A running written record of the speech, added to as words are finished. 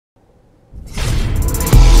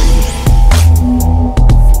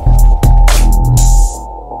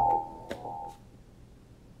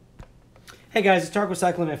Hey guys, it's Tarek with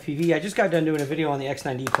CycloneFPV. I just got done doing a video on the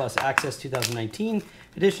X9D Plus Access 2019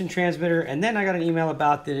 edition transmitter, and then I got an email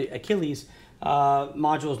about the Achilles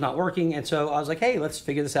module is not working, and so I was like, hey, let's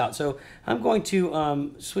figure this out. So I'm going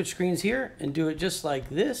to switch screens here and do it just like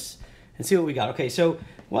this and see what we got. Okay, so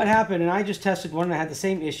what happened, and I just tested one and I had the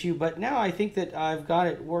same issue, but now I think that I've got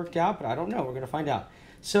it worked out, but I don't know. We're going to find out.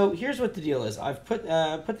 So here's what the deal is. I've put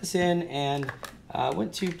this in and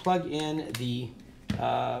went to plug in the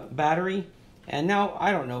battery. And now,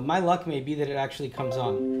 I don't know, my luck may be that it actually comes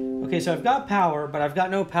on. Okay, so I've got power, but I've got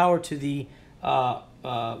no power to the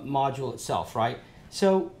module itself, right?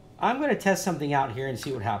 So I'm going to test something out here and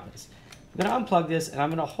see what happens. I'm going to unplug this, and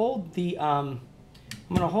I'm going to hold the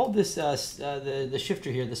the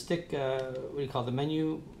shifter here, the stick, what do you call it, the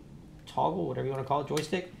menu toggle, whatever you want to call it,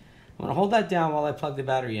 joystick. I'm going to hold that down while I plug the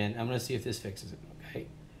battery in. I'm going to see if this fixes it, okay?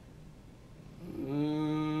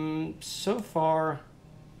 So far,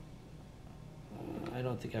 I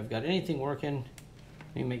don't think I've got anything working.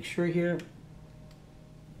 Let me make sure here.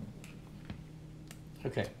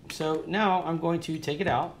 Okay, so now I'm going to take it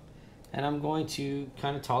out and I'm going to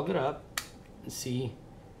kind of toggle it up and see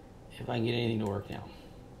if I can get anything to work now.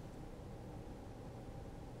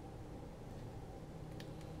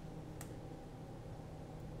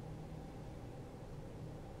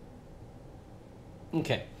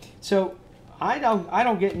 Okay, so I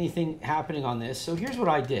don't get anything happening on this. So here's what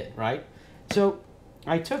I did, right? So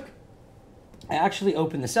I actually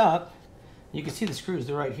opened this up. You can see the screws,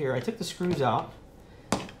 they're right here. I took the screws out.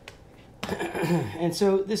 And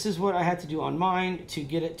so this is what I had to do on mine to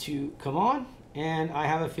get it to come on. And I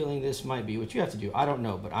have a feeling this might be what you have to do. I don't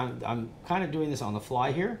know, but I'm kind of doing this on the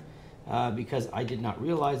fly here because I did not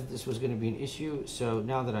realize that this was going to be an issue. So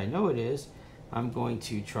now that I know it is, I'm going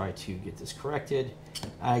to try to get this corrected.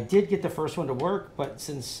 I did get the first one to work, but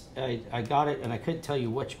since I got it and I couldn't tell you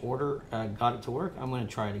which order got it to work, I'm going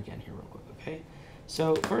to try it again here real quick, okay?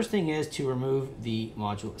 So first thing is to remove the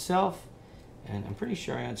module itself, and I'm pretty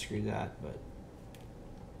sure I unscrewed that, but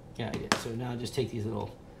yeah, I did. So now just take these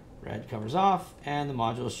little red covers off, and the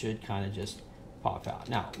module should kind of just pop out.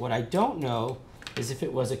 Now, what I don't know is if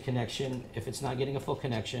it was a connection, if it's not getting a full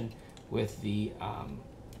connection with the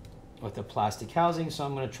plastic housing, so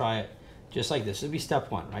I'm going to try it just like this. This would be step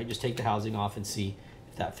one, right? Just take the housing off and see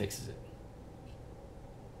if that fixes it.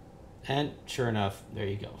 And sure enough, there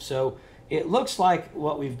you go. So it looks like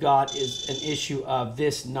what we've got is an issue of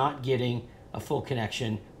this not getting a full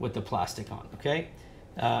connection with the plastic on, okay?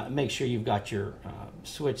 Make sure you've got your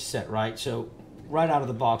switch set right. So right out of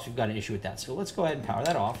the box, we've got an issue with that. So let's go ahead and power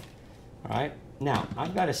that off, all right? Now,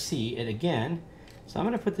 I've got to see it again. So I'm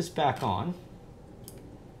going to put this back on.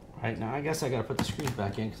 Right, now I guess I got to put the screws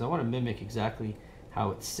back in because I want to mimic exactly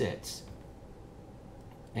how it sits.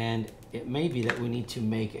 And it may be that we need to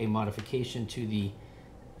make a modification to the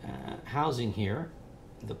housing here,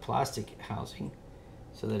 the plastic housing,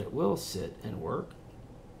 so that it will sit and work.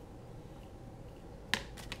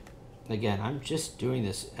 Again, I'm just doing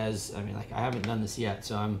this as, I mean, like I haven't done this yet,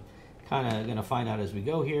 so I'm kind of going to find out as we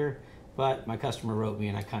go here. But my customer wrote me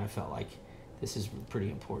and I kind of felt like this is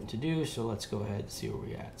pretty important to do, so let's go ahead and see where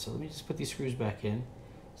we're at. So let me just put these screws back in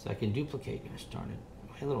so I can duplicate. Gosh darn it.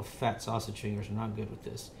 My little fat sausage fingers are not good with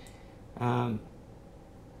this. There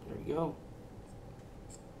we go.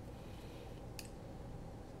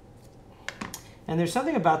 And there's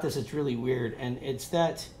something about this that's really weird, and it's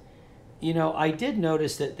that, you know, I did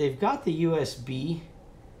notice that they've got the USB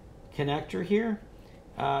connector here,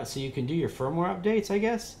 so you can do your firmware updates, I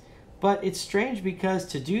guess. But it's strange because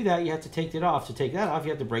to do that, you have to take it off. To take that off, you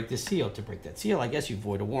have to break the seal. To break that seal, I guess you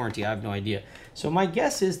void a warranty. I have no idea. So my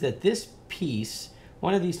guess is that this piece,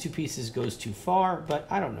 one of these two pieces goes too far, but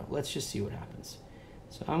I don't know. Let's just see what happens.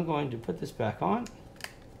 So I'm going to put this back on.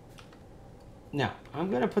 Now, I'm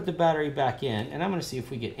going to put the battery back in, and I'm going to see if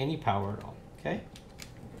we get any power at all, okay?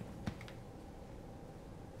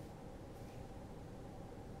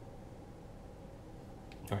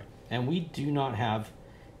 All right, and we do not have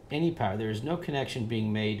any power. There is no connection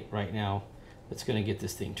being made right now that's going to get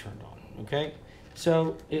this thing turned on, okay?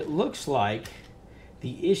 So it looks like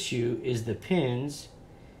the issue is the pins,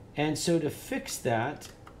 and so to fix that,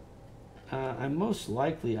 I'm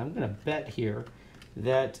going to bet here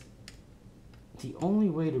that the only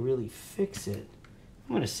way to really fix it, I'm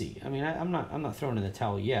going to see. I mean, I'm not throwing in the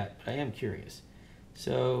towel yet, but I am curious.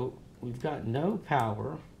 So we've got no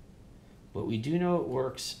power, but we do know it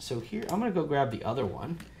works. So here, I'm going to go grab the other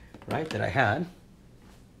one, right, that I had.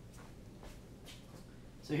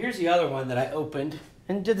 So here's the other one that I opened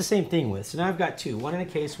and did the same thing with. So now I've got two, one in a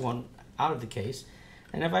case, one out of the case.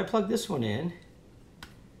 And if I plug this one in,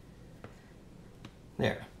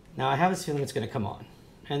 there, Now I have this feeling it's going to come on,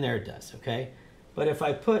 and there it does, okay? But if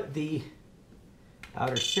I put the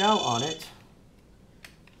outer shell on it,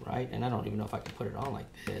 right, and I don't even know if I can put it on like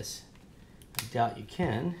this. I doubt you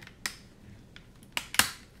can.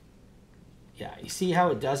 Yeah, you see how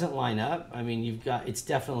it doesn't line up? I mean, it's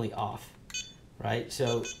definitely off, right?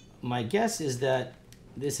 So my guess is that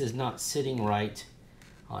this is not sitting right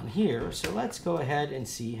on here. So let's go ahead and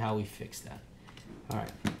see how we fix that. All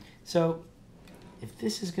right, so if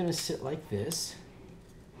this is gonna sit like this,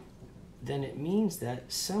 then it means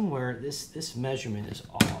that somewhere this measurement is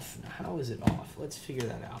off. Now, how is it off? Let's figure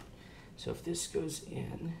that out. So if this goes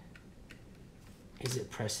in, is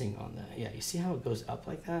it pressing on the, yeah, you see how it goes up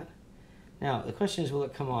like that? Now, the question is, will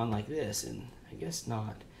it come on like this? And I guess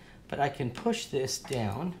not. But I can push this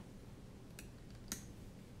down.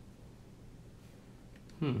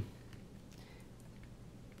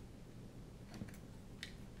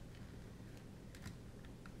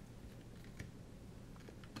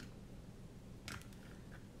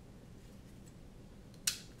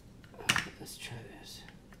 Let's try this.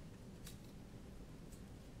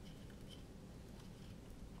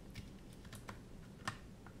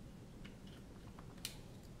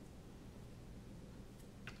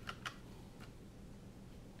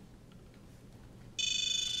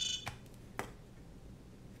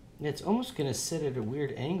 It's almost going to sit at a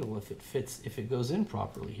weird angle if it fits, if it goes in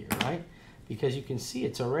properly here, right? Because you can see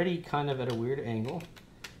it's already kind of at a weird angle.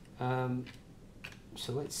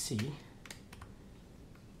 So let's see.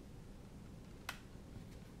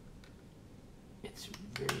 It's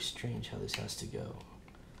very strange how this has to go.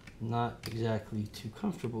 Not exactly too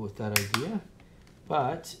comfortable with that idea,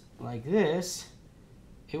 but like this,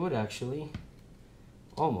 it would actually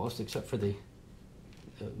almost, except for the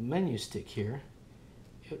menu stick here,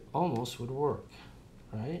 it almost would work,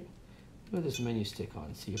 right? Put this menu stick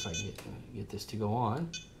on, see if I can get this to go on.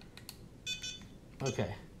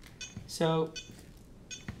 Okay, so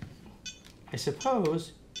I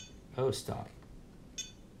suppose, oh, stop.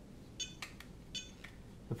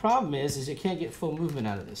 The problem is you can't get full movement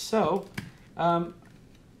out of this. So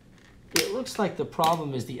it looks like the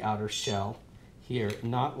problem is the outer shell here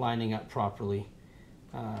not lining up properly.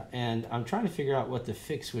 And I'm trying to figure out what the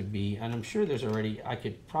fix would be, and I'm sure there's already, I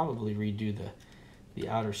could probably redo the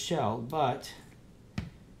outer shell, but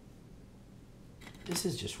this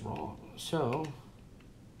is just wrong. So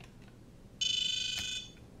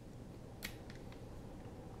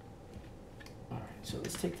all right, so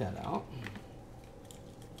let's take that out.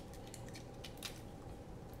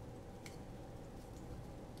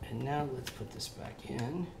 And now let's put this back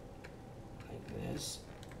in like this.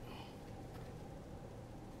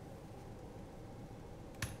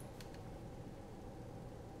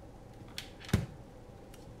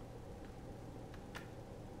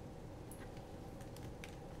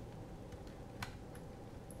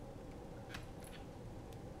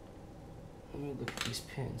 Let me look at these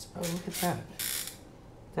pins. Oh, look at that.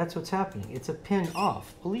 That's what's happening. It's a pin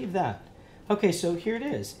off. Believe that. Okay, so here it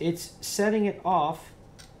is. It's setting it off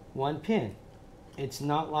one pin. It's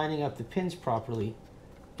not lining up the pins properly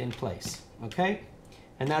in place, okay?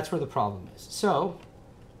 And that's where the problem is. So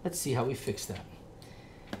let's see how we fix that.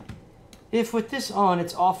 If with this on,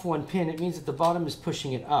 it's off one pin, it means that the bottom is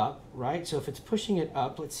pushing it up, right? So if it's pushing it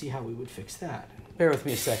up, let's see how we would fix that. Bear with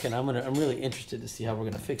me a second. I'm really interested to see how we're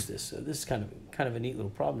gonna fix this. So this is kind of a neat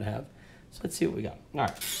little problem to have. So let's see what we got. All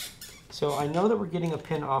right. So I know that we're getting a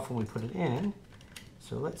pin off when we put it in.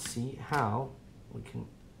 So let's see how we can.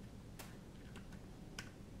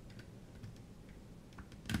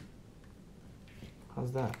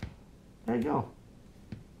 How's that? There you go.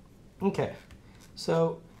 Okay.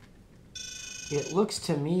 So it looks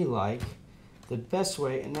to me like the best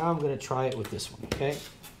way, and now I'm going to try it with this one, okay?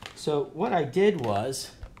 So what I did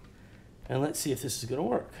was, and let's see if this is going to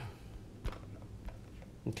work.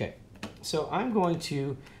 Okay, so I'm going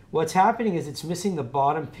to, what's happening is it's missing the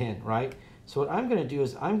bottom pin, right? So what I'm going to do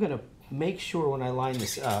is I'm going to make sure when I line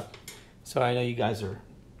this up, so I know you guys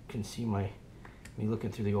can see me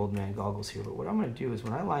looking through the old man goggles here, but what I'm going to do is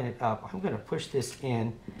when I line it up, I'm going to push this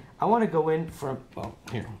in. I want to go in from, well,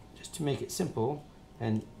 here, just to make it simple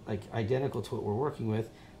and like identical to what we're working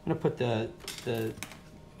with, I'm going to put the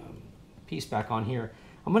piece back on here.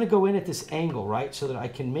 I'm going to go in at this angle, right, so that I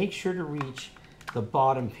can make sure to reach the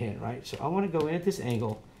bottom pin, right? So I want to go in at this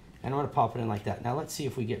angle, and I want to pop it in like that. Now let's see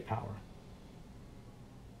if we get power.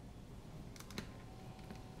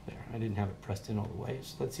 There, I didn't have it pressed in all the way,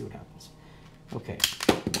 so let's see what happens. Okay,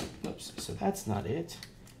 oops, so that's not it.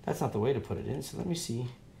 That's not the way to put it in, so let me see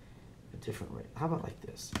a different way. How about like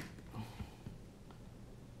this?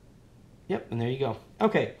 Yep, and there you go.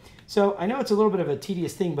 Okay, so I know it's a little bit of a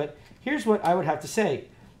tedious thing, but here's what I would have to say.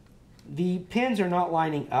 The pins are not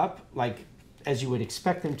lining up like as you would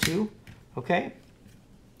expect them to, okay?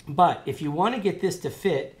 But if you want to get this to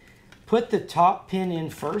fit, put the top pin in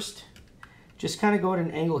first. Just kind of go at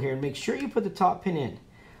an angle here and make sure you put the top pin in.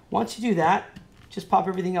 Once you do that, just pop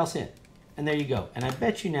everything else in. And there you go. And I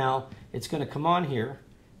bet you now it's going to come on here.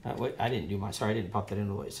 Wait, I didn't do my, sorry, I didn't pop that in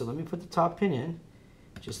the way. So let me put the top pin in,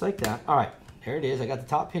 just like that. All right, there it is. I got the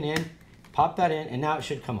top pin in, pop that in, and now it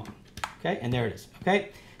should come on. Okay, and there it is. Okay,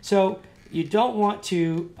 so you don't want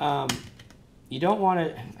to, I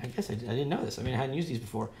guess I didn't know this. I mean, I hadn't used these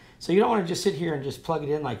before. So you don't want to just sit here and just plug it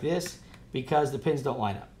in like this because the pins don't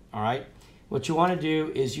line up, all right? What you want to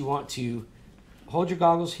do is you want to hold your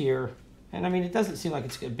goggles here. And I mean, it doesn't seem like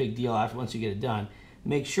it's a big deal after once you get it done.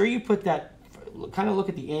 Make sure you put that, kind of look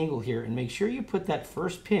at the angle here and make sure you put that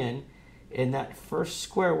first pin in that first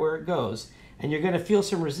square where it goes. And you're going to feel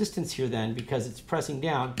some resistance here then because it's pressing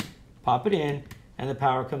down. Pop it in and the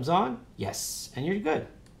power comes on. Yes, and you're good.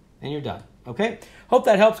 And you're done. Okay, hope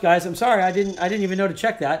that helps, guys. I'm sorry, I didn't even know to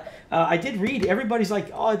check that. I did read, everybody's like,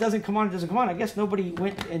 oh, it doesn't come on, it doesn't come on. I guess nobody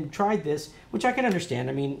went and tried this, which I can understand.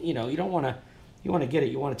 I mean, you know, you don't want to, you want to get it,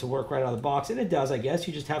 you want it to work right out of the box, and it does, I guess.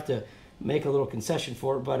 You just have to make a little concession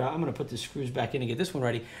for it, but I'm going to put the screws back in and get this one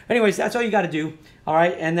ready. Anyways, that's all you got to do, all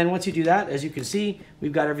right? And then once you do that, as you can see,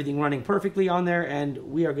 we've got everything running perfectly on there, and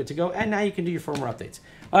we are good to go. And now you can do your firmware updates.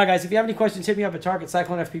 All right, guys, if you have any questions, hit me up at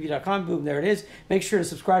tarek@CycloneFPV.com. Boom, there it is. Make sure to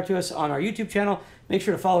subscribe to us on our YouTube channel. Make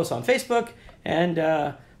sure to follow us on Facebook.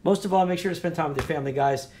 And most of all, make sure to spend time with your family,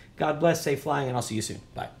 guys. God bless, safe flying, and I'll see you soon.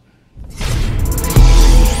 Bye.